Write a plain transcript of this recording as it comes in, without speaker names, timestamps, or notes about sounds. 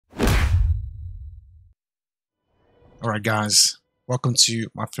Alright guys, welcome to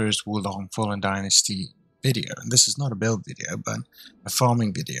my first Wulong Fallen Dynasty video. And this is not a build video, but a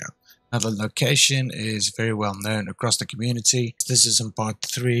farming video. Now the location is very well known across the community. This is in part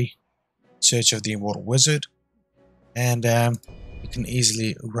 3, Search of the Immortal Wizard. And you can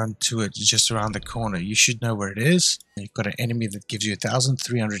easily run to it just around the corner. You should know where it is. You've got an enemy that gives you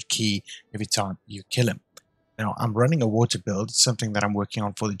 1,300 key every time you kill him. Now I'm running a water build, something that I'm working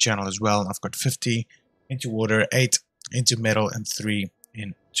on for the channel as well. I've got 50 into water, 8 into metal, and 3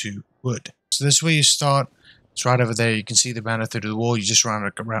 into wood. So this is where you start. It's right over there. You can see the banner through the wall. You just run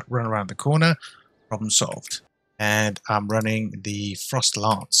around the corner. Problem solved. And I'm running the Frost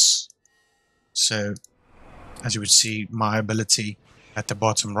Lance. So as you would see, my ability at the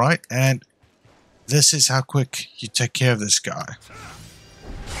bottom right. And this is how quick you take care of this guy.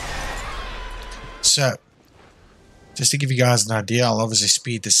 So just to give you guys an idea, I'll obviously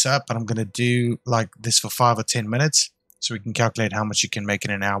speed this up, but I'm going to do like this for 5 or 10 minutes so we can calculate how much you can make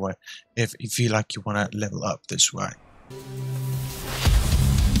in an hour if you feel like you want to level up this way.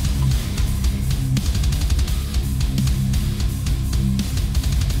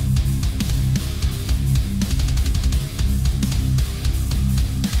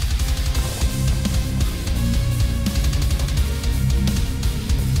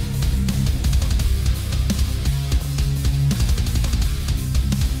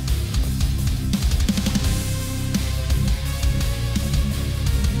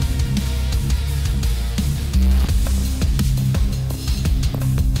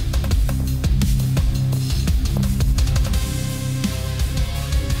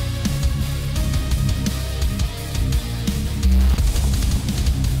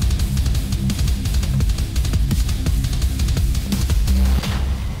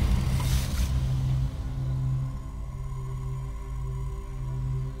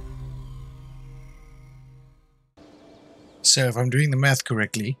 So if I'm doing the math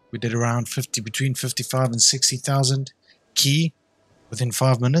correctly, we did around between 55 and 60,000 key within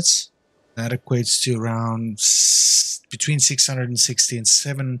 5 minutes. That equates to around between 660 and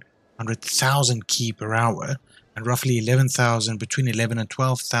 700,000 key per hour, and roughly 11,000, between 11 and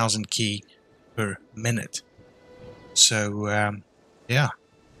 12,000 key per minute. So yeah,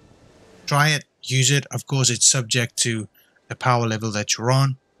 try it, use it. Of course, it's subject to the power level that you're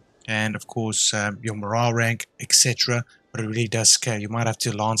on, and of course your morale rank, etc. But it really does scale. You might have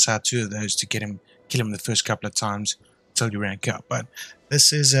to lance out 2 of those to kill him the first couple of times until you rank up. But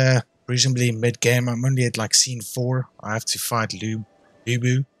this is reasonably mid-game. I'm only at like scene 4. I have to fight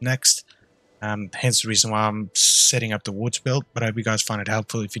Lubu next. Hence the reason why I'm setting up the water build. But I hope you guys find it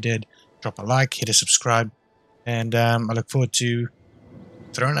helpful. If you did, drop a like, hit a subscribe. And I look forward to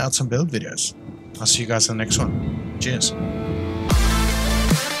throwing out some build videos. I'll see you guys in the next one. Cheers.